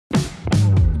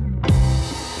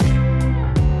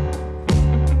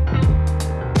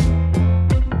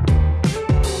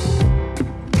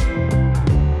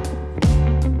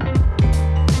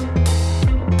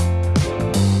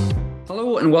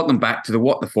and welcome back to the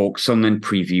What the Falk Sunderland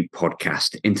Preview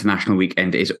Podcast. International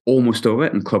weekend is almost over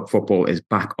and club football is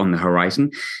back on the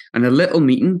horizon. And a little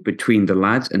meeting between the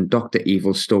lads and Dr.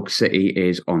 Evil Stoke City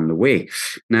is on the way.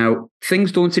 Now,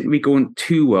 things don't seem to be going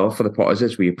too well for the Potters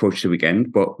as we approach the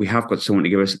weekend, but we have got someone to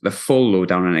give us the full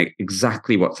lowdown on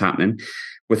exactly what's happening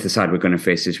with the side we're going to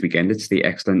face this weekend. It's the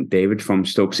excellent David from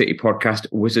Stoke City podcast,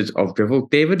 Wizards of Drivel.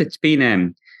 David, it's been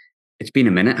a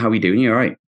minute. How are you doing? You all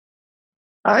right?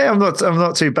 I'm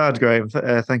not too bad, Graham.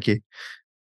 Thank you.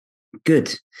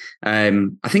 Good. I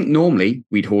think normally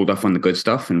we'd hold off on the good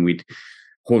stuff and we'd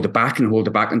hold it back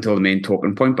until the main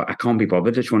talking point, but I can't be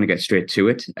bothered. I just want to get straight to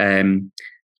it. It's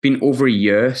been over a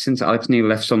year since Alex Neil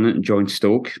left Sunderland and joined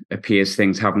Stoke. Appears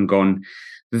things haven't gone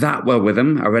that well with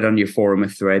him. I read on your forum a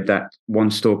thread that one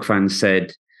Stoke fan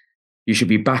said, "You should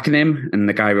be backing him." And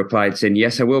the guy replied saying,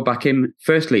 "Yes, I will back him,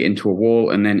 firstly into a wall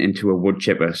and then into a wood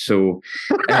chipper." So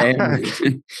how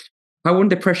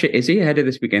under pressure is he ahead of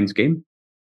this weekend's game?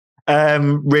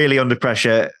 Really under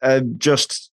pressure.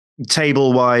 Just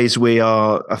table-wise, we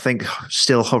are, I think,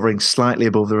 still hovering slightly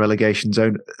above the relegation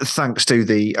zone, thanks to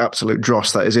the absolute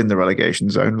dross that is in the relegation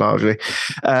zone, largely.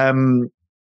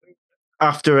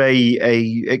 After a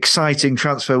exciting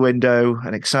transfer window,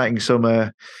 an exciting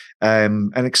summer,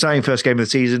 an exciting first game of the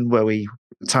season where we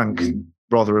tank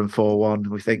Rotherham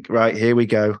 4-1. We think, right, here we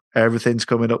go. Everything's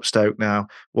coming up Stoke now.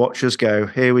 Watch us go.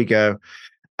 Here we go.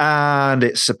 And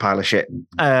it's a pile of shit.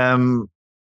 The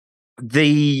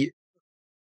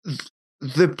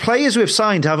players we've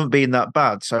signed haven't been that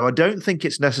bad, so I don't think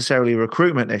it's necessarily a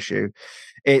recruitment issue.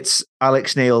 It's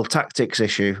Alex Neil tactics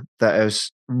issue that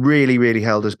has really, really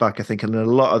held us back, I think, in a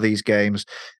lot of these games.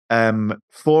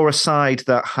 For a side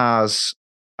that has,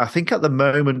 I think at the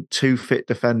moment, 2 fit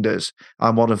defenders,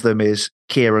 and one of them is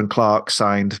Kieran Clark,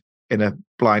 signed in a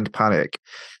blind panic.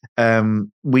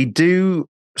 We do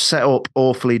set up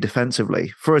awfully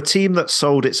defensively. For a team that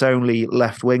sold its only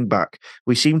left wing back,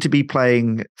 we seem to be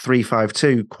playing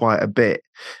 3-5-2 quite a bit.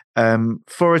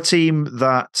 For a team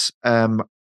that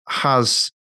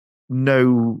has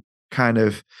no kind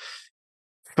of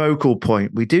focal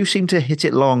point, we do seem to hit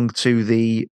it long to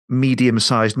the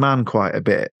medium-sized man quite a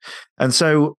bit. And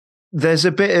so there's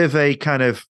a bit of a kind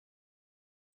of,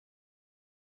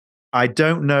 I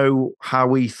don't know how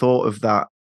we thought of that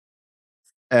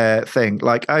thing.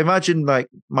 Like, I imagine like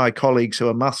my colleagues who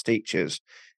are maths teachers,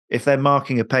 if they're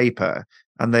marking a paper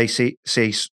and they see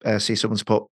someone's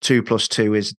put 2 +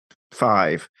 2 is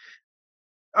 5,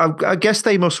 I guess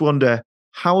they must wonder,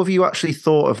 how have you actually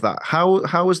thought of that? How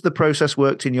has the process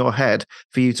worked in your head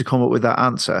for you to come up with that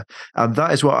answer? And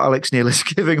that is what Alex Neil is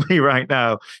giving me right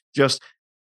now. Just,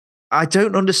 I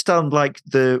don't understand like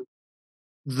the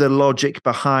logic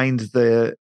behind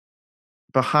the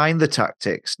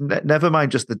tactics. Never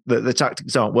mind just the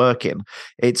tactics aren't working.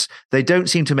 It's, they don't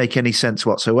seem to make any sense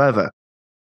whatsoever.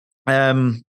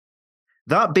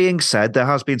 That being said, there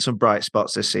has been some bright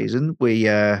spots this season. We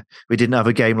didn't have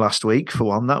a game last week, for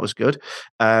one. That was good.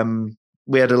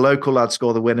 We had a local lad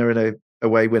score the winner in a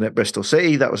away win at Bristol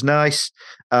City. That was nice.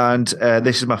 And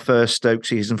this is my first Stoke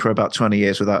season for about 20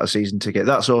 years without a season ticket.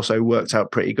 That's also worked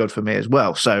out pretty good for me as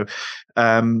well. So,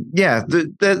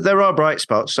 there are bright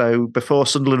spots. So before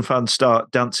Sunderland fans start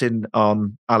dancing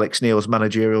on Alex Neil's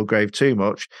managerial grave too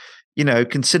much,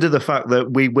 consider the fact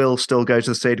that we will still go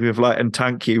to the Stadium of Light and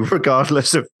thank you,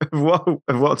 regardless of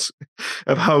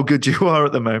how good you are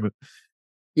at the moment.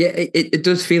 Yeah, it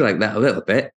does feel like that a little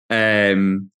bit,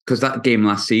 because that game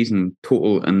last season,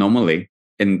 total anomaly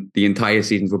in the entire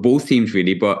season for both teams,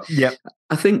 really. But yeah,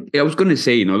 I think I was going to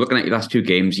say, looking at your last 2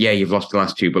 games, yeah, you've lost the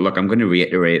last 2, but look, I'm going to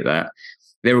reiterate that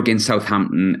they were against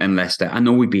Southampton and Leicester. I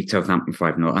know we beat Southampton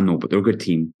 5-0. I know, but they're a good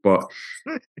team. But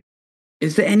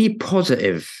is there any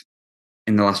positive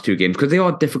in the last 2 games? Because they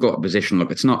are difficult opposition.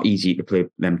 Look, it's not easy to play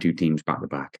them 2 teams back to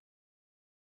back.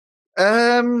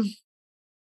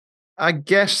 I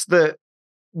guess that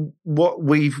what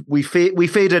we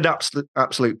feared an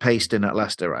absolute pasting at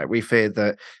Leicester, right? We feared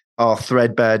that our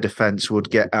threadbare defence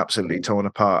would get absolutely torn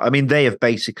apart. I mean, they have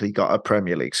basically got a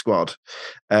Premier League squad.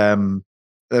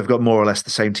 They've got more or less the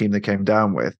same team they came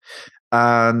down with,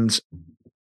 and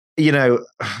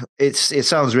it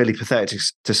sounds really pathetic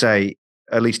to say.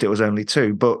 At least it was only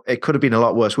 2, but it could have been a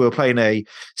lot worse. We were playing a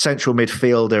central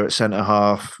midfielder at centre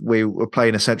half. We were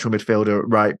playing a central midfielder at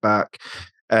right back.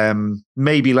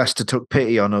 Maybe Leicester took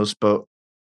pity on us, but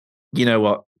you know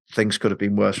what? Things could have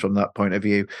been worse from that point of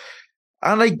view.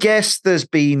 And I guess there's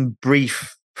been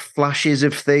brief flashes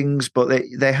of things, but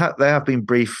they have been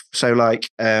brief. So like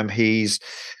he's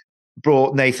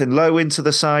brought Nathan Lowe into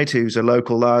the side, who's a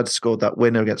local lad, scored that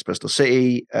winner against Bristol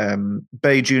City.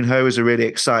 Bae Jun Ho is a really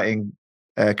exciting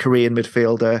Korean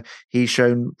midfielder. He's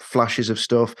shown flashes of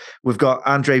stuff. We've got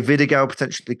Andre Vidigal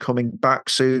potentially coming back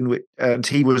soon, and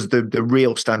he was the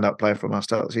real standout player from our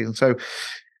start of the season. So,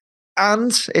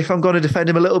 and if I'm going to defend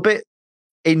him a little bit,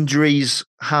 injuries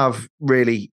have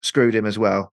really screwed him as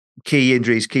well. Key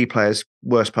injuries, key players,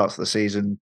 worst parts of the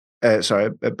season.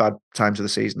 Bad times of the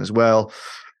season as well.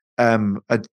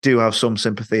 I do have some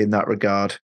sympathy in that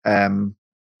regard.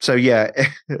 So yeah,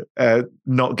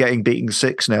 not getting beaten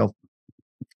 6-0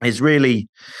 is really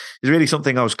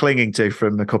something I was clinging to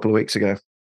from a couple of weeks ago.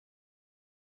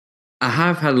 I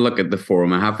have had a look at the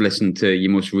forum. I have listened to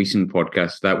your most recent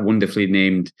podcast that wonderfully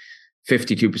named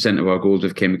 52% of our goals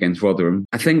have came against Rotherham.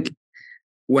 I think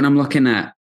when I'm looking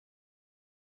at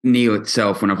Neil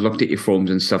itself, when I've looked at your forms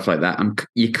and stuff like that,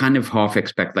 you kind of half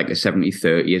expect like a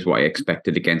 70-30 is what I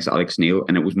expected against Alex Neil,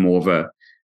 and it was more of a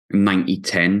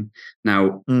 90-10.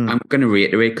 Now, I'm going to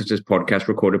reiterate, because this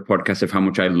recorded podcast of how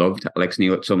much I loved Alex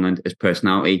Neil at Sunderland, his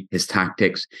personality, his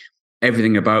tactics,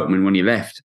 everything about him. And when he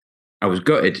left, I was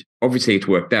gutted. Obviously, it's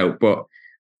worked out, but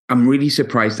I'm really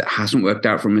surprised it hasn't worked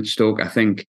out for him at Stoke. I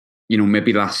think,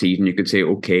 maybe last season you could say,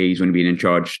 okay, he's only been in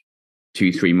charge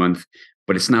 2-3 months,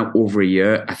 but it's now over a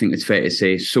year. I think it's fair to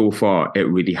say so far it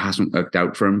really hasn't worked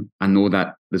out for him. I know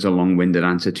that there's a long-winded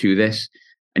answer to this,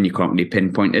 and you can't really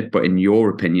pinpoint it, but in your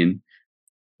opinion,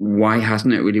 why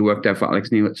hasn't it really worked out for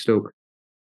Alex Neil at Stoke?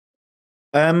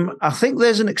 I think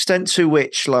there's an extent to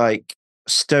which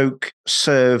Stoke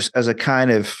serves as a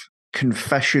kind of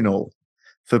confessional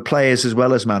for players as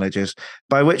well as managers,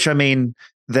 by which I mean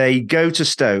they go to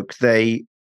Stoke, they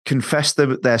confess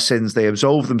their sins, they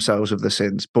absolve themselves of the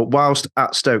sins, but whilst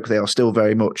at Stoke, they are still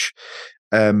very much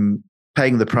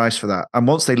paying the price for that. And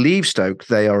once they leave Stoke,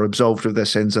 they are absolved of their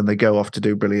sins and they go off to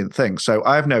do brilliant things. So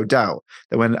I have no doubt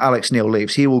that when Alex Neil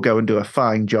leaves, he will go and do a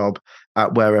fine job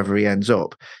at wherever he ends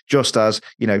up. Just as,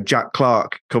 Jack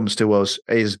Clark comes to us,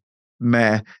 is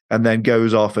meh, and then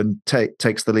goes off and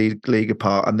takes the league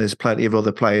apart. And there's plenty of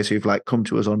other players who've come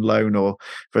to us on loan or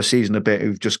for a season a bit,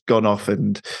 who've just gone off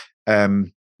and,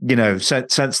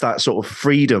 sense that sort of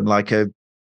freedom, like a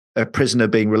prisoner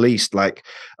being released,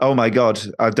 oh my God,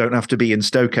 I don't have to be in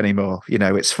Stoke anymore.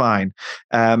 It's fine.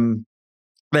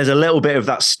 There's a little bit of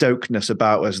that Stokeness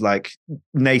about us, like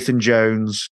Nathan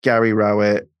Jones, Gary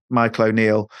Rowett, Michael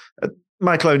O'Neill.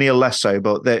 Michael O'Neill less so,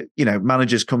 but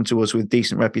managers come to us with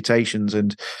decent reputations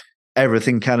and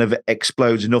everything kind of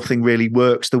explodes. Nothing really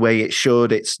works the way it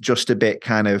should. It's just a bit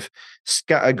kind of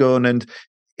scattergun, and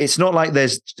it's not like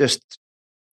there's just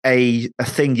a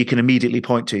thing you can immediately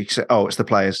point to. You say, oh, it's the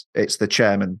players, it's the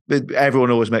chairman.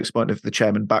 Everyone always makes a point if the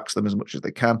chairman backs them as much as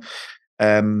they can.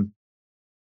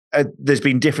 There's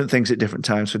been different things at different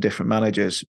times for different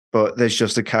managers, but there's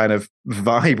just a kind of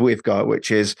vibe we've got,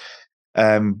 which is,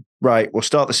 right, we'll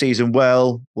start the season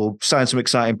well, we'll sign some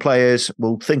exciting players,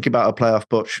 we'll think about a playoff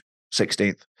push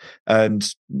 16th. And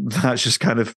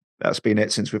that's been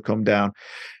it since we've come down.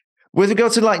 With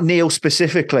regard to Neil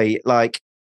specifically, I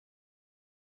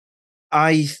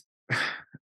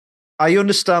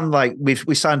understand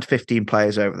we signed 15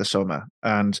 players over the summer,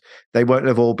 and they won't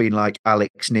have all been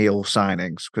Alex Neil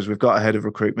signings, because we've got a head of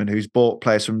recruitment who's bought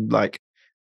players from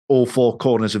all four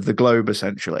corners of the globe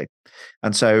essentially.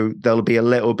 And so there'll be a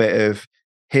little bit of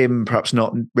him perhaps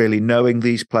not really knowing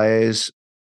these players.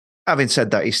 Having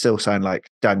said that, he's still signed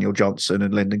Daniel Johnson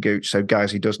and Lyndon Gooch, so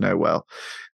guys he does know well.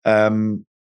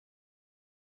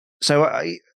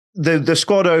 The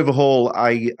squad overhaul,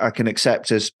 I can accept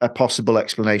as a possible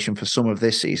explanation for some of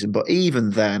this season, but even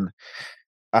then,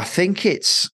 I think he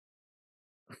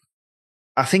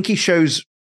shows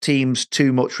teams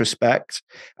too much respect.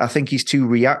 I think he's too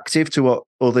reactive to what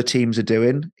other teams are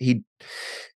doing. He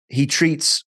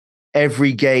treats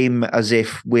every game as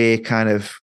if we're kind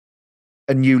of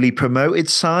a newly promoted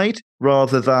side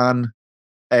rather than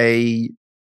particularly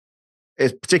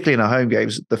in our home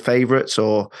games, the favourites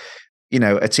or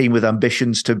a team with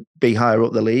ambitions to be higher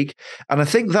up the league. And I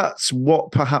think that's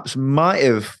what perhaps might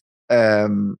have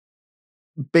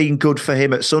been good for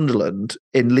him at Sunderland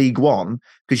in League One,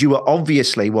 because you were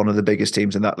obviously one of the biggest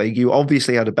teams in that league. You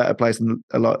obviously had a better place than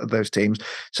a lot of those teams.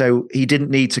 So he didn't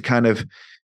need to kind of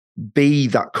be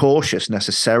that cautious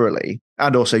necessarily.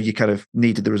 And also you kind of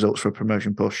needed the results for a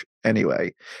promotion push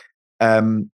anyway.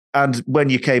 And when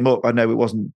you came up, I know it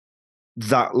wasn't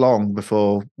that long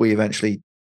before we eventually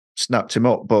snapped him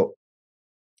up, but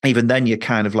even then you're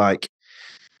kind of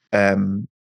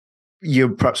you're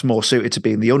perhaps more suited to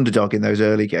being the underdog in those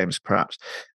early games, perhaps.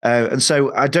 And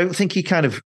so I don't think it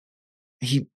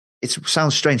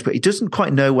sounds strange, but he doesn't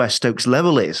quite know where Stoke's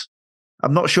level is.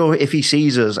 I'm not sure if he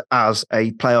sees us as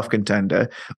a playoff contender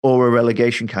or a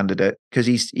relegation candidate, because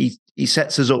he he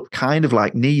sets us up kind of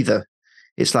like neither.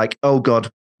 It's like, oh God,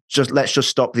 let's just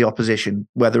stop the opposition,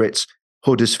 whether it's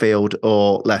Huddersfield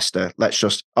or Leicester. Let's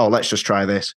just try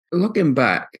this. Looking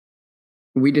back,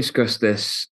 we discussed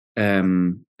this,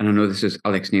 and I know this is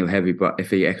Alex Neil heavy, but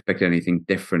if you expect anything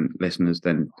different, listeners,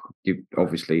 then you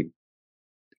obviously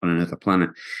on another planet.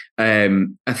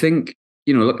 I think,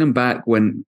 looking back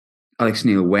when Alex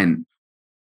Neil went,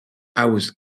 I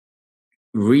was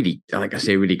really, like I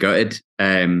say, really gutted.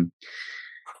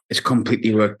 It's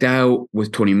completely worked out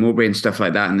with Tony Mowbray and stuff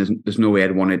like that, and there's no way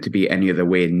I'd want it to be any other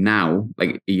way now,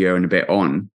 like a year and a bit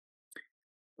on.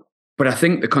 But I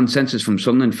think the consensus from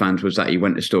Sunderland fans was that he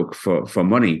went to Stoke for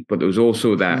money, but there was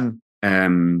also that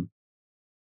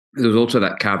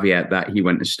caveat that he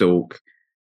went to Stoke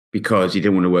because he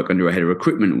didn't want to work under a head of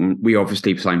recruitment. We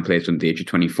obviously sign players under the age of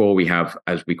 24. We have,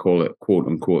 as we call it, quote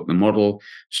unquote, the model.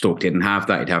 Stoke didn't have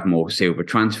that. He'd have more silver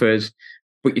transfers.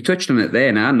 But you touched on it there,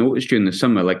 and I noticed during the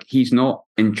summer, like, he's not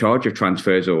in charge of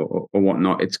transfers or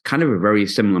whatnot. It's kind of a very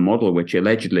similar model, which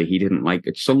allegedly he didn't like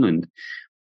at Sunderland.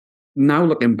 Now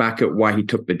looking back at why he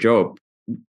took the job,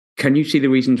 can you see the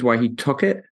reasons why he took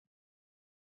it?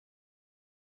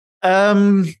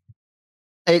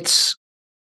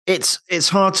 It's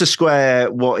hard to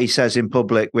square what he says in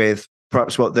public with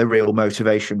perhaps what the real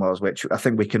motivation was, which I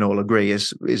think we can all agree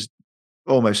is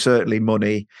almost certainly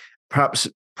money, perhaps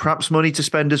money to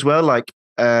spend as well. Like,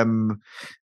 I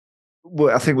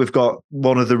think we've got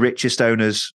one of the richest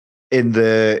owners in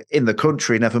the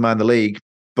country, never mind the league,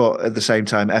 but at the same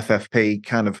time, FFP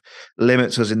kind of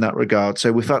limits us in that regard.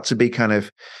 So we've had to be kind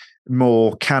of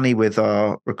more canny with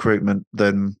our recruitment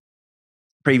than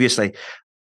previously.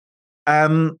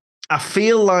 I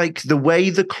feel like the way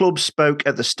the club spoke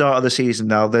at the start of the season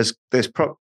now,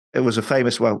 it was a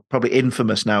famous, well, probably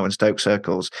infamous now in Stoke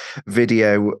circles,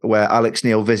 video where Alex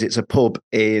Neil visits a pub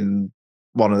in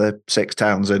one of the 6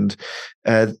 towns, and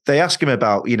they ask him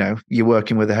about, you're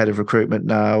working with the head of recruitment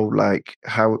now, like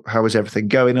how is everything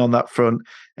going on that front?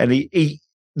 And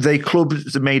the club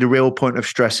made a real point of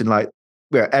stressing, like,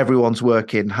 where everyone's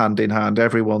working hand in hand,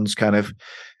 everyone's kind of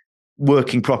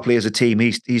working properly as a team.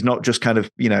 He's not just kind of,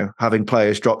 having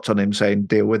players dropped on him saying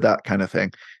deal with that kind of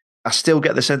thing. I still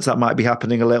get the sense that might be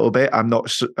happening a little bit. I'm not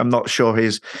sure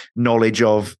his knowledge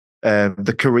of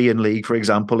the Korean league, for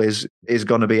example, is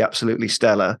going to be absolutely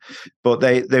stellar. But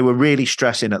they were really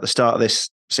stressing at the start of this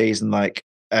season, like,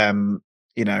 the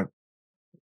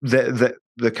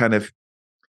kind of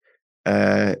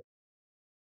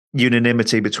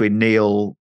unanimity between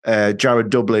Neil,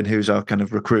 Jared Dublin, who's our kind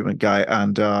of recruitment guy,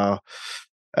 and I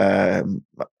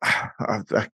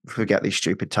forget these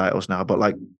stupid titles now, but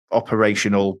like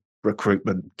operational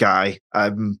recruitment guy.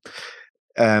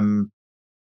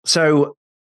 So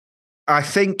I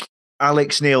think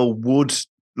Alex Neil would,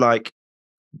 like,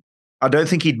 I don't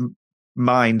think he'd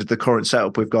mind the current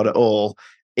setup we've got at all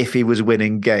if he was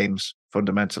winning games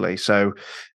fundamentally. So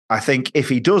I think if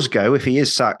he does go, if he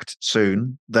is sacked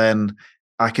soon, then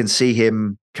I can see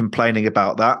him complaining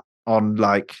about that on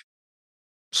like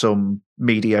some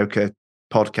mediocre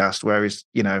podcast where he's,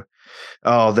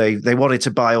 they wanted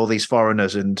to buy all these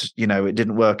foreigners and, it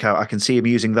didn't work out. I can see him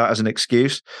using that as an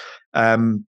excuse.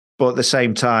 But at the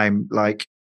same time, like,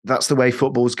 that's the way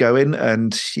football's going,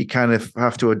 and you kind of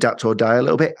have to adapt or die a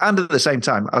little bit. And at the same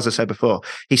time, as I said before,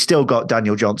 he's still got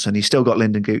Daniel Johnson, he's still got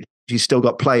Lyndon Gooch, he's still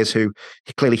got players who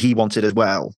clearly he wanted as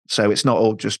well. So it's not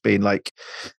all just being like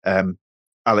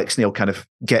Alex Neil kind of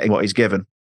getting what he's given.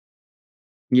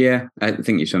 Yeah, I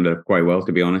think you summed it up quite well,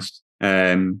 to be honest.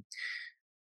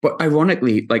 But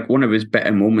ironically, like, one of his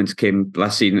better moments came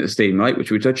last season at the Stadium Light, which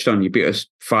we touched on. You beat us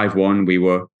 5-1. We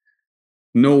were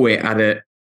nowhere at it.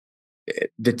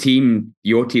 Your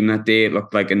team that day, it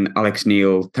looked like an Alex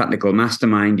Neil tactical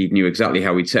mastermind. He knew exactly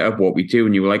how we'd set up, what we do,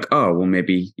 and you were like, oh, well,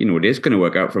 maybe, it is going to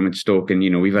work out for him at Stoke, and,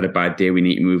 we've had a bad day, we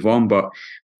need to move on. But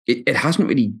it hasn't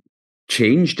really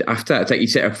changed after that. It's like you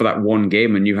set up for that one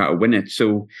game and knew how to win it.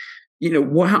 So,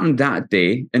 what happened that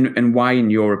day, and why, in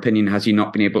your opinion, has he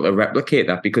not been able to replicate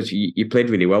that? Because you played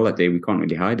really well that day. We can't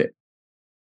really hide it.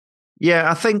 Yeah,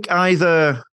 I think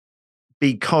either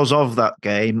because of that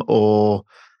game or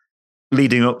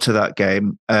leading up to that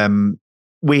game,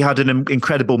 we had an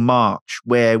incredible March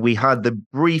where we had the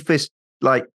briefest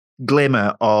like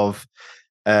glimmer of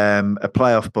a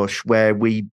playoff push where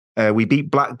we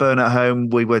beat Blackburn at home.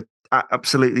 We were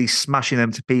absolutely smashing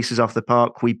them to pieces off the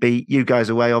park. We beat you guys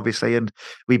away, obviously, and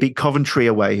we beat Coventry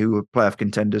away, who were playoff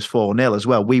contenders 4-0 as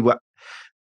well. We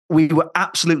were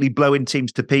absolutely blowing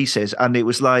teams to pieces, and it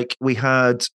was like we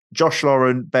had Josh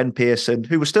Lauren, Ben Pearson,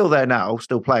 who were still there now,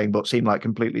 still playing, but seemed like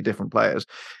completely different players.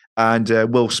 and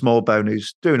Will Smallbone,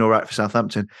 who's doing all right for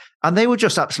Southampton. And they were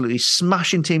just absolutely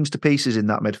smashing teams to pieces in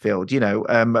that midfield,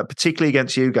 particularly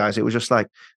against you guys. It was just like,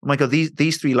 oh my God,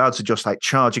 these three lads are just like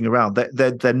charging around.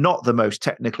 They're not the most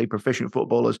technically proficient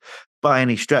footballers by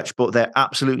any stretch, but they're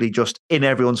absolutely just in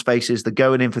everyone's faces. They're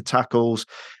going in for tackles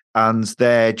and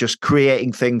they're just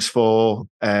creating things for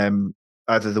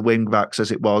either the wing backs,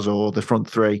 as it was, or the front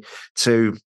three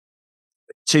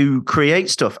to create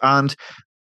stuff. And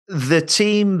the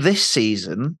team this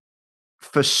season,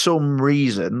 for some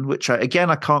reason, which I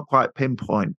can't quite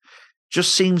pinpoint,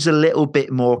 just seems a little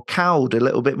bit more cowed, a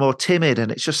little bit more timid.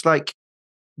 And it's just like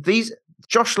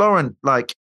Josh Laurent,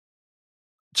 like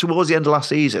towards the end of last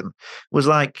season, was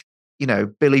like,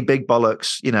 Billy Big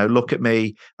Bollocks, look at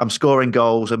me, I'm scoring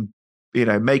goals and,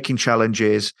 making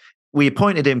challenges. We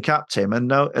appointed him captain and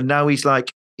now he's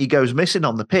like, he goes missing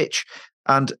on the pitch.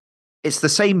 And it's the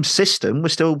same system. We're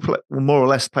still more or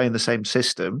less playing the same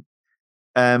system.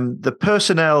 The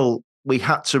personnel we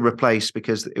had to replace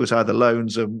because it was either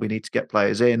loans and we need to get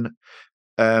players in.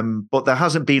 But there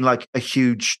hasn't been like a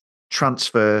huge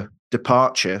transfer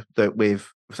departure that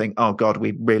we've think, oh God,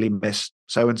 we really miss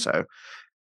so-and-so.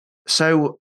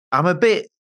 So I'm a bit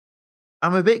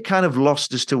kind of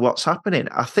lost as to what's happening.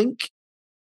 I think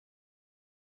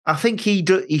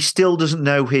he still doesn't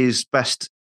know his best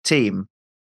team.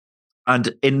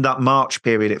 And in that March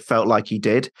period, it felt like he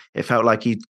did. It felt like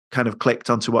he kind of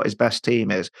clicked onto what his best team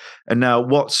is. And now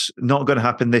what's not going to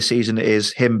happen this season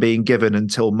is him being given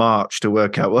until March to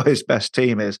work out what his best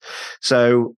team is.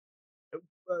 So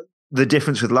the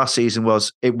difference with last season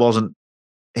was it wasn't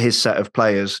his set of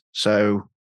players. So,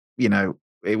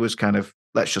 it was kind of,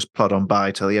 let's just plod on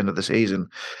by till the end of the season.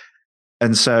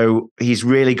 And so he's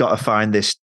really got to find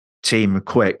this team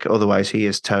quick. Otherwise he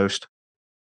is toast.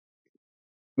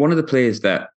 One of the players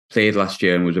that played last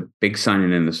year and was a big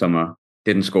signing in the summer,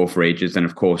 didn't score for ages. And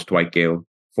of course, Dwight Gale,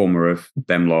 former of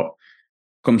them lot,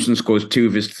 comes and scores 2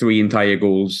 of his 3 entire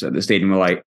goals at the Stadium of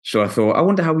Light. So I thought, I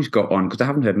wonder how he's got on, because I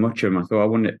haven't heard much of him. I thought, I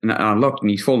wonder, and I looked and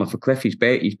he's fallen off a cliff. He's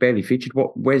barely featured.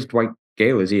 Where's Dwight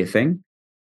Gale? Is he a thing?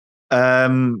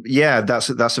 Yeah, that's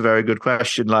a very good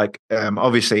question. Like,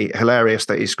 obviously hilarious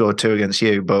that he scored 2 against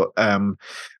you, but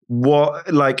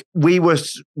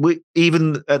we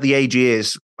even at the age he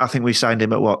is, I think we signed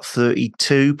him at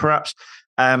 32 perhaps.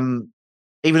 Even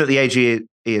at the age he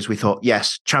is, we thought,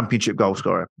 yes, championship goal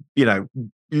scorer.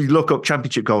 You look up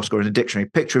championship goal scorer in a dictionary,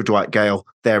 picture of Dwight Gale,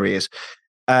 there he is.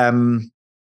 And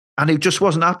it just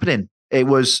wasn't happening. It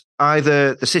was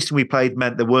either the system we played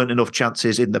meant there weren't enough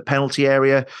chances in the penalty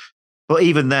area, but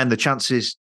even then the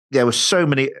chances, there were so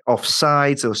many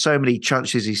offsides, there were so many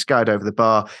chances he skied over the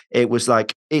bar. It was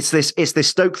like, it's this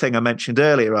Stoke thing I mentioned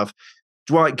earlier of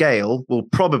Dwight Gale will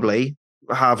probably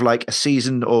have like a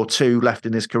season or 2 left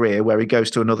in his career where he goes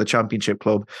to another championship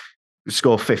club,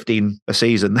 score 15 a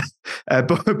season.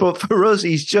 But for us,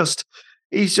 he's just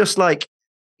like,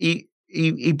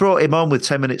 he brought him on with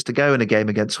 10 minutes to go in a game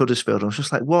against Huddersfield. I was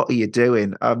just like, what are you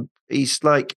doing? He's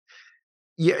like,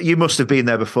 you must have been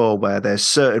there before where there's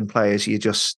certain players you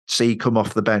just see come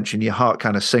off the bench and your heart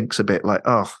kind of sinks a bit like,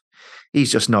 oh,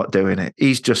 he's just not doing it.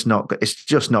 It's just not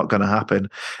going to happen.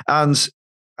 And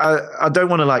I don't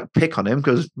want to like pick on him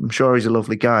because I'm sure he's a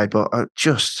lovely guy, but I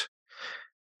just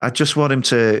want him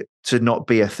to not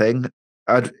be a thing.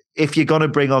 If you're going to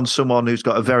bring on someone who's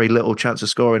got a very little chance of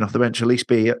scoring off the bench, at least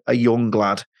be a young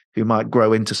lad who might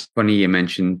grow into. Funny you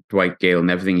mentioned Dwight Gale and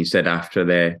everything he said after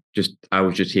there. I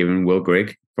was just hearing Will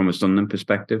Grigg from a Sunderland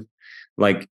perspective.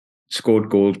 Like, scored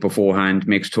goals beforehand,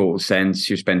 makes total sense.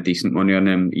 You spent decent money on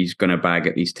him. He's going to bag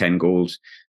at least 10 goals.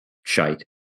 Shite.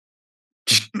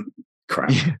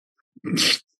 Crap.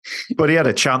 But he had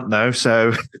a chant though,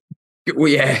 so. Well,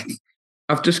 yeah.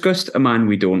 I've discussed a man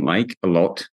we don't like a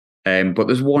lot. But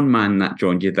there's one man that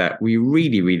joined you that we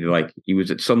really, really like. He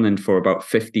was at Sunderland for about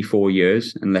 54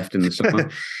 years and left in the summer.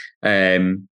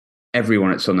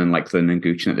 Everyone at Sunderland likes Lyndon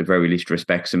Gooch and at the very least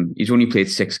respects him. He's only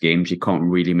played 6 games. You can't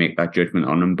really make that judgment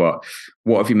on him. But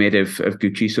what have you made of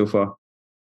Gucci so far?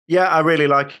 Yeah, I really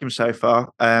like him so far.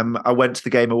 I went to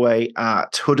the game away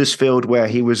at Huddersfield where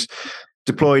he was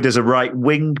deployed as a right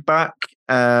wing back.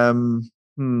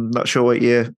 Not sure what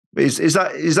year. Is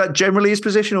that generally his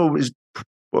position, or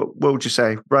what would you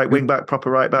say? Right wing back, proper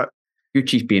right back?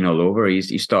 Gucci's been all over.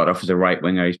 He started off as a right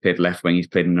winger. He's played left wing. He's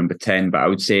played in number 10. But I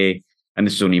would say, and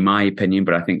this is only my opinion,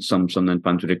 but I think some Sunderland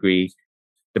fans would agree,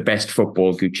 the best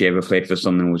football Gucci ever played for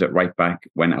Sunderland was at right back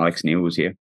when Alex Neil was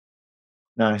here.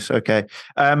 Nice. Okay.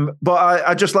 But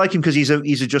I just like him because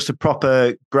he's just a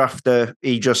proper grafter.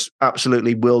 He just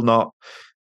absolutely will not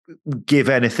give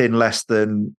anything less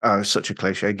than such a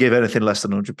cliche. Give anything less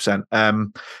than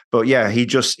 100%. But yeah, he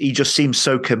just seems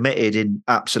so committed in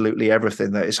absolutely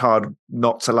everything that it's hard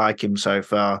not to like him so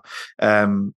far.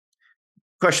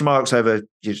 Question marks over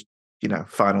just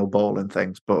final ball and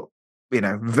things, but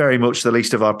very much the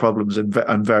least of our problems,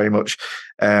 and very much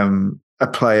a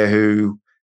player who,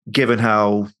 given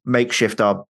how makeshift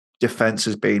our defense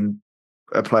has been,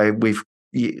 a player we've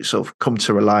sort of come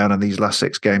to rely on in these last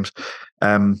 6 games.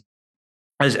 As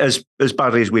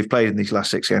badly as we've played in these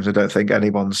last 6 games, I don't think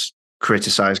anyone's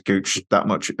criticised Gooch that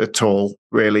much at all,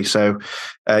 really. So,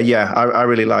 I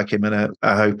really like him, and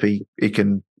I hope he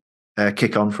can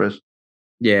kick on for us.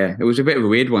 Yeah, it was a bit of a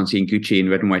weird one seeing Gucci in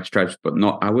red and white stripes, but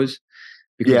not ours,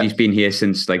 because he's been here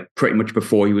since pretty much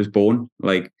before he was born.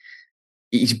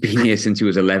 He's been here since he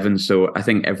was 11. So I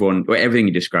think everything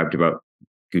you described about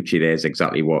Gucci there is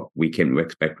exactly what we came to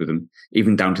expect with him,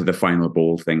 even down to the final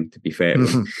ball thing, to be fair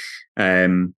to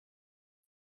him.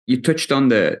 You touched on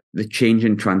the change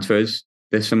in transfers.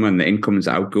 There's some on the incomes,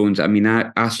 outgoings. I mean,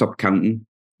 I stopped counting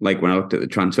when I looked at the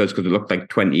transfers, because it looked like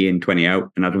 20 in, 20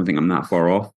 out, and I don't think I'm that far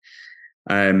off.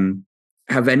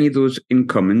 Have any of those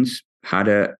incomings had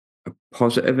a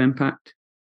positive impact?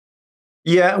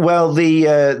 Yeah, well,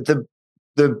 the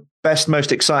best,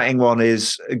 most exciting one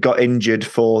is got injured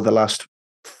for the last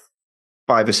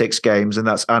 5 or 6 games, and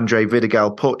that's Andre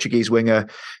Vidigal, Portuguese winger,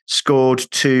 scored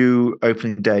 2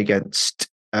 opening day against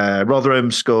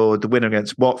Rotherham, scored the winner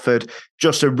against Watford.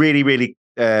 Just a really, really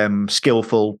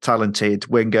skillful, talented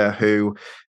winger who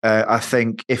I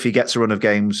think if he gets a run of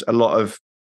games, a lot of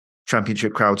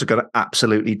Championship crowds are going to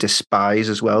absolutely despise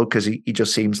as well, because he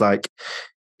just seems like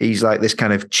he's like this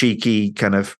kind of cheeky,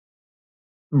 kind of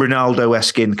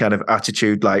Ronaldo-esque kind of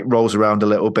attitude, rolls around a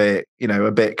little bit,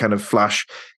 a bit kind of flash,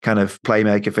 kind of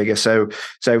playmaker figure. So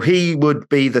he would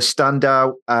be the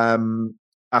standout.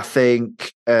 I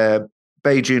think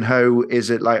Bae Jun-ho is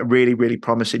a really, really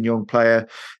promising young player.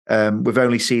 We've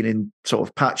only seen in sort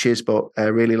of patches, but I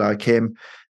really like him.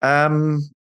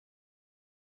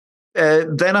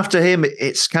 Then after him,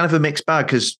 it's kind of a mixed bag,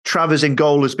 because Travers in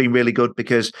goal has been really good,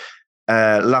 because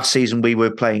last season we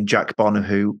were playing Jack Bonner,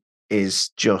 who is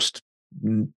just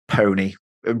pony,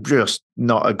 just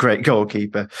not a great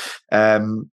goalkeeper.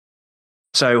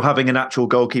 So having an actual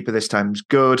goalkeeper this time is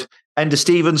good. Ender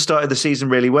Stevens started the season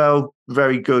really well.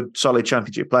 Very good, solid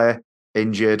Championship player,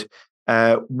 injured.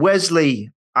 Wesley,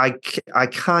 I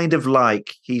kind of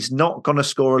like. He's not going to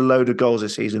score a load of goals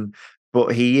this season,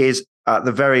 but he is, at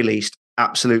the very least,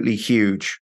 absolutely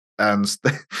huge. And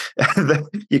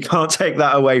you can't take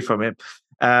that away from him.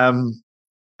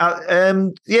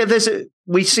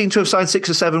 We seem to have signed 6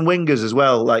 or 7 wingers as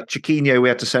well. Like Chiquinho, we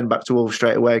had to send back to Wolves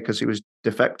straight away because he was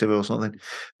defective or something.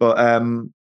 But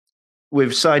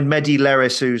we've signed Mehdi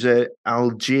Leris, who's an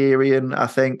Algerian, I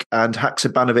think, and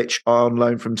Haksabanovic on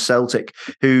loan from Celtic,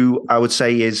 who I would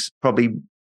say is probably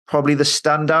the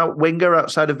standout winger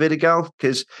outside of Vidigal,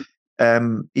 because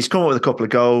he's come up with a couple of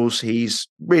goals. He's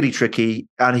really tricky,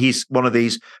 and he's one of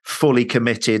these fully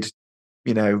committed,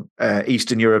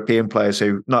 Eastern European players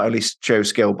who not only show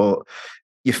skill, but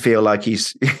you feel like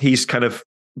he's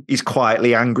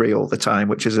quietly angry all the time,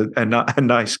 which is a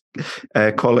nice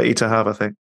quality to have, I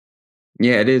think.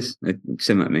 Yeah, it is.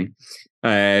 Similar to me.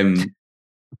 I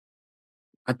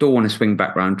don't want to swing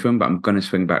back round to him, but I'm going to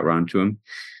swing back round to him.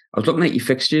 I was looking at your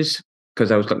fixtures,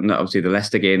 because I was looking at, obviously, the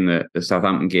Leicester game, the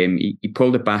Southampton game. He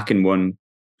pulled it back and won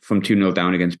from 2-0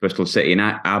 down against Bristol City. And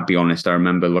I'll be honest, I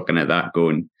remember looking at that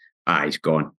going, he's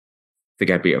gone. The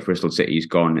guy beat up Bristol City, he's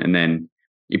gone. And then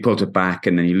he pulls it back,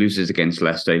 and then he loses against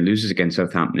Leicester, he loses against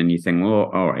Southampton, and you think, well,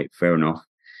 all right, fair enough.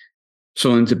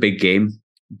 Sunderland's a big game,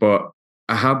 but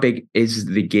how big is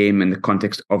the game in the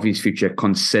context of his future,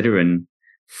 considering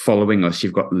following us,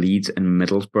 you've got Leeds and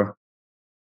Middlesbrough?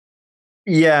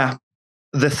 Yeah.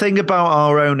 The thing about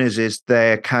our owners is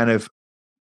they're kind of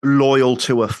loyal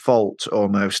to a fault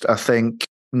almost. I think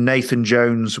Nathan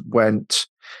Jones went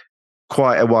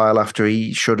quite a while after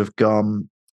he should have gone.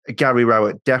 Gary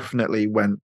Rowett definitely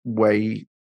went way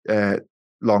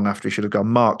long after he should have gone.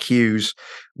 Mark Hughes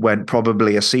went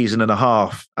probably a season and a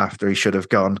half after he should have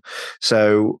gone.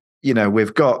 So,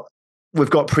 we've got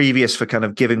previous for kind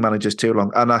of giving managers too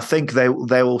long. And I think they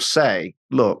will say,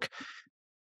 look,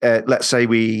 let's say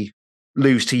we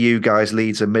lose to you guys,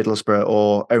 Leeds and Middlesbrough,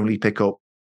 or only pick up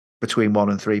between 1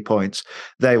 and 3 points.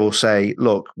 They will say,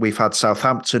 look, we've had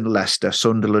Southampton, Leicester,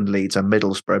 Sunderland, Leeds and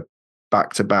Middlesbrough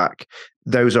back to back.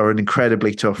 Those are an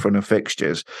incredibly tough run of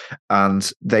fixtures, and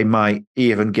they might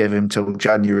even give him till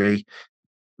January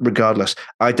regardless.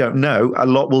 I don't know. A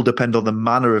lot will depend on the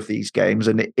manner of these games,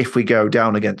 and if we go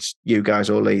down against you guys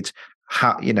or Leeds,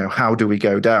 how do we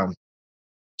go down?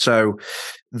 So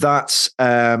that's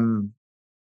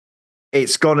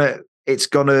it's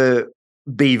gonna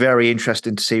be very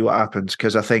interesting to see what happens,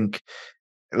 because I think,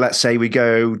 let's say we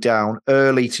go down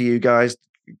early to you guys,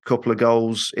 a couple of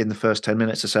goals in the first 10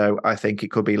 minutes or so, I think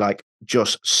it could be like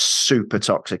just super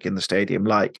toxic in the stadium.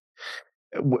 Like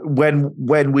when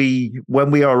we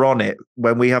are on it,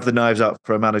 when we have the knives out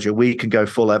for a manager, we can go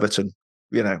full Everton,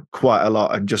 quite a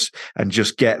lot, and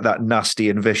just get that nasty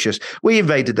and vicious. We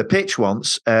invaded the pitch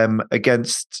once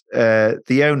against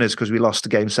the owners because we lost the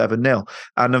game 7-0,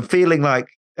 and I'm feeling like,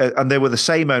 and they were the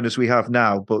same owners we have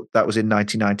now, but that was in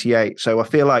 1998. So I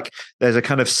feel like there's a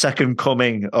kind of second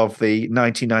coming of the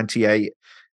 1998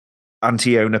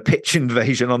 anti-owner pitch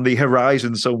invasion on the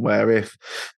horizon somewhere if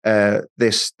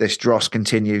this dross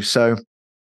continues. So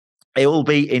it will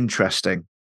be interesting.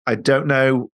 I don't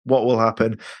know what will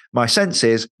happen. My sense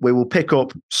is we will pick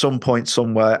up some point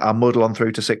somewhere and muddle on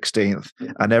through to 16th,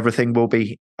 and everything will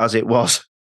be as it was.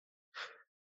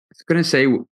 I was going to say,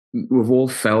 we've all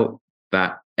felt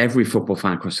that, every football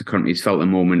fan across the country has felt a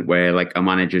moment where like a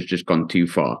manager's just gone too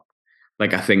far.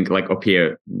 Like I think like up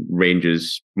here,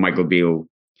 Rangers, Michael Beale,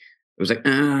 it was like,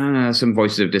 some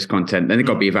voices of discontent. Then it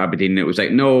got beat Aberdeen and it was like,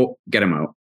 no, get him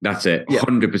out. That's it. Yeah.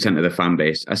 100% of the fan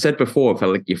base. I said before, I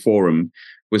felt like your forum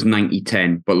was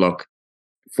 90-10, but look,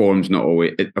 forum's not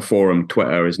always a forum.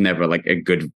 Twitter is never like a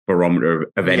good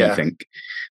barometer of anything. Yeah.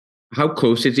 How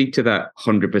close is he to that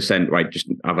 100%? Right, just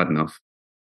I've had enough.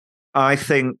 I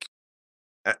think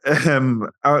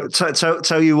I'll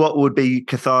tell you what would be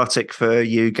cathartic for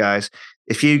you guys.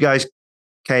 If you guys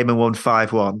came and won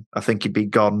 5-1, I think you'd be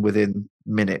gone within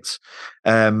minutes.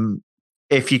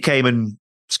 If you came and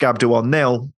scabbed a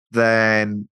 1-0,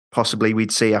 then possibly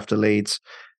we'd see after Leeds.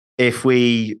 If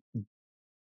we,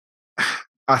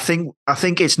 I think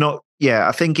it's not. Yeah,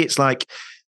 I think it's like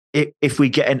if we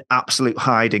get an absolute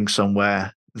hiding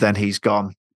somewhere, then he's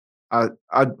gone.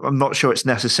 I'm not sure it's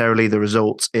necessarily the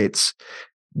results. It's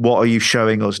what are you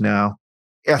showing us now?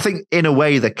 I think in a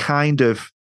way the kind of,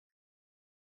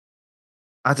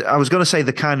 I was going to say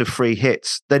the kind of free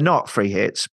hits. They're not free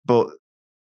hits, but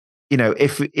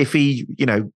if he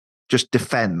just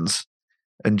defends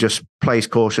and just plays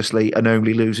cautiously and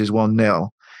only loses 1-0,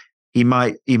 he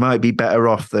might be better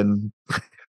off than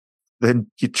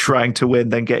you trying to win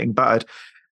than getting battered.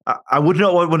 I would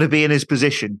not want to be in his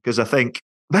position, because I think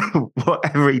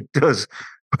whatever he does,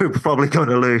 we're probably going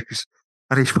to lose,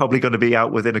 and he's probably going to be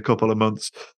out within a couple of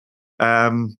months.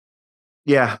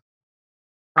 Yeah,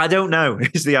 I don't know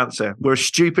is the answer. We're a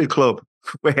stupid club.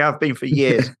 We have been for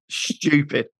years.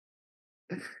 Stupid.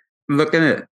 Looking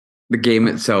at the game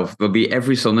itself, there'll be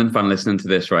every Sunderland fan listening to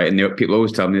this, right? And people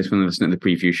always tell me this when they're listening to the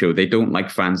preview show. They don't like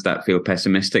fans that feel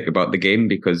pessimistic about the game,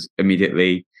 because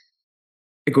immediately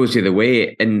it goes the other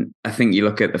way. And I think you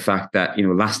look at the fact that,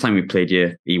 last time we played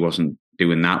you, he wasn't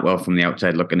doing that well from the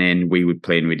outside looking in. We were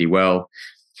playing really well.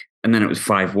 And then it was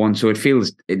 5-1. So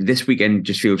this weekend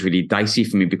just feels really dicey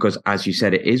for me, because as you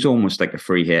said, it is almost like a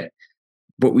free hit.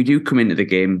 But we do come into the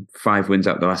game 5 wins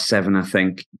out of the last 7, I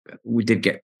think. We did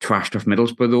get trashed off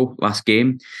Middlesbrough though last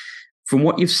game. From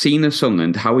what you've seen of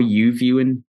Sunderland, how are you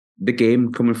viewing the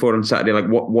game coming forward on Saturday? Like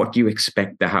what do you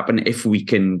expect to happen if we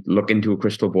can look into a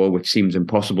crystal ball, which seems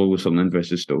impossible with Sunderland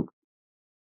versus Stoke?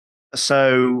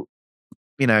 So,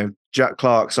 Jack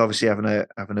Clark's obviously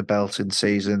having a belting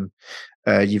season.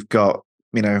 You've got,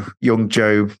 young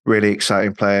Joe, really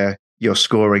exciting player. You're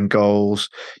scoring goals.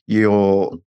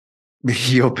 You're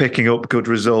picking up good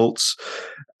results.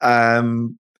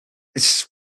 It's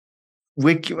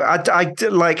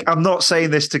I'm not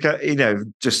saying this to go,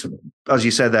 just as you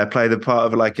said there, play the part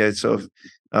of like a sort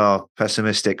of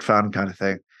pessimistic fan kind of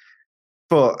thing.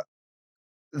 But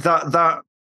that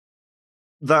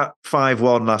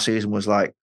 5-1 last season was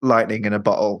like lightning in a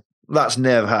bottle. That's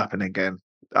never happening again.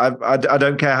 I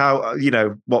don't care how,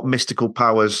 what mystical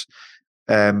powers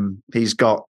he's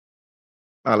got,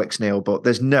 Alex Neil, but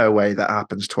there's no way that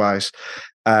happens twice.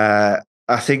 I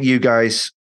think you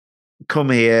guys come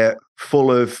here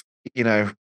full of,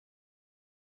 you've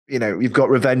got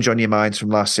revenge on your minds from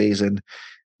last season.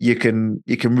 You can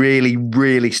really,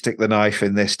 really stick the knife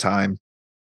in this time.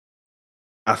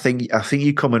 I think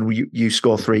you come and you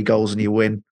score 3 goals and you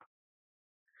win.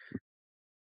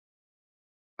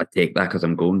 I take that because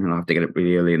I'm going and I'll have to get up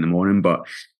really early in the morning. But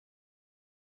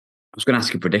I was going to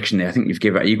ask you a prediction there. I think you've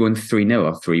given it. Are you going 3-0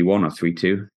 or 3-1 or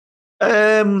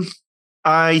 3-2?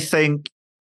 I think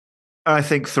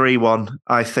 3-1.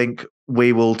 I think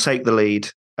we will take the lead.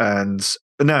 And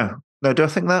no, do I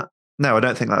think that? No, I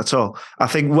don't think that at all. I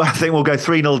think we'll go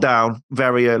 3-0 down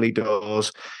very early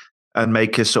doors. and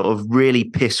make a sort of really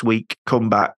piss weak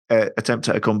comeback, attempt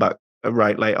at a comeback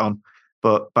right late on.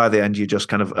 But by the end, you're just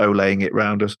kind of olaying it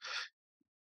round us.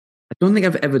 I don't think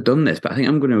I've ever done this, but I think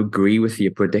I'm going to agree with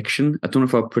your prediction. I don't know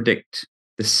if I'll predict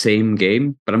the same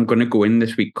game, but I'm going to go in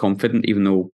this week confident, even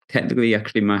though technically,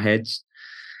 actually, my head's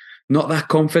not that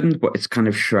confident, but it's kind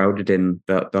of shrouded in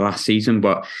the last season.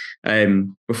 But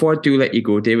before I do let you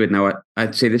go, David, now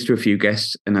I'd say this to a few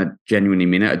guests, and I genuinely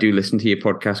mean it. I do listen to your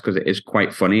podcast because it is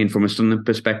quite funny, and from a Sunderland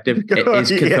perspective, it is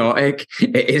cathartic.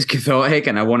 It is cathartic,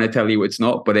 and I want to tell you it's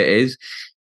not, but it is.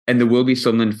 And there will be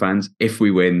Sunderland fans, if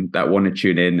we win, that want to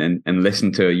tune in and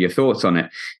listen to your thoughts on it.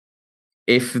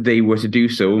 If they were to do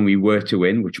so and we were to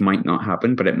win, which might not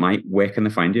happen, but it might, where can they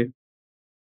find you?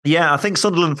 Yeah, I think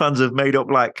Sunderland fans have made up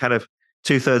like kind of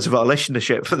 2/3 of our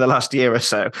listenership for the last year or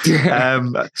so.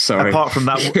 Sorry. Apart from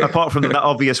that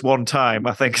obvious one time,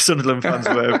 I think Sunderland fans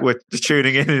were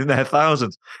tuning in their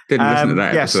thousands. Didn't listen to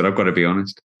that episode, I've got to be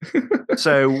honest.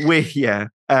 So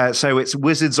so it's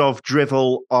Wizards of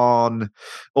Drivel on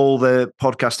all the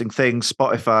podcasting things,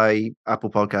 Spotify, Apple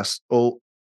Podcasts, all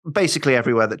basically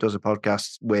everywhere that does a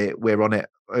podcast. We're on it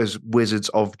as Wizards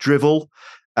of Drivel.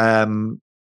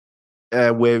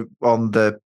 We're on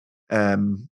the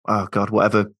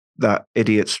whatever that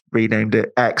idiot's renamed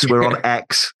it, X. We're on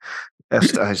X.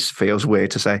 That feels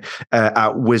weird to say.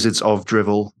 At Wizards of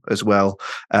Drivel as well.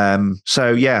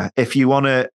 So yeah, if you want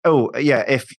to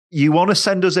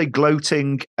send us a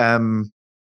gloating kind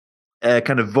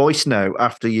of voice note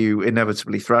after you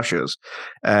inevitably thrash us,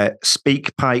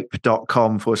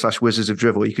 speakpipe.com/Wizards of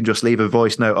Drivel. You can just leave a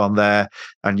voice note on there,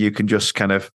 and you can just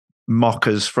kind of mock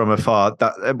us from afar.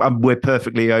 That we're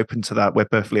perfectly open to that. We're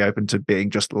perfectly open to being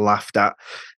just laughed at.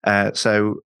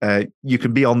 So you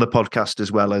can be on the podcast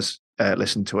as well as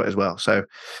listen to it as well. So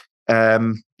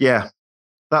yeah,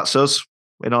 that's us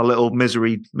in our little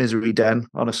misery den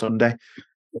on a Sunday.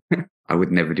 I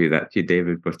would never do that to you,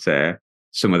 David, but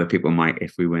some other people might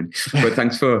if we win. But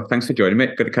thanks for joining me.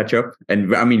 Good to catch up,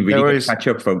 and I mean really good to catch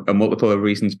up for a multiple of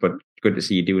reasons. But good to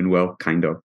see you doing well, kind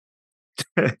of.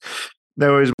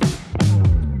 No worries.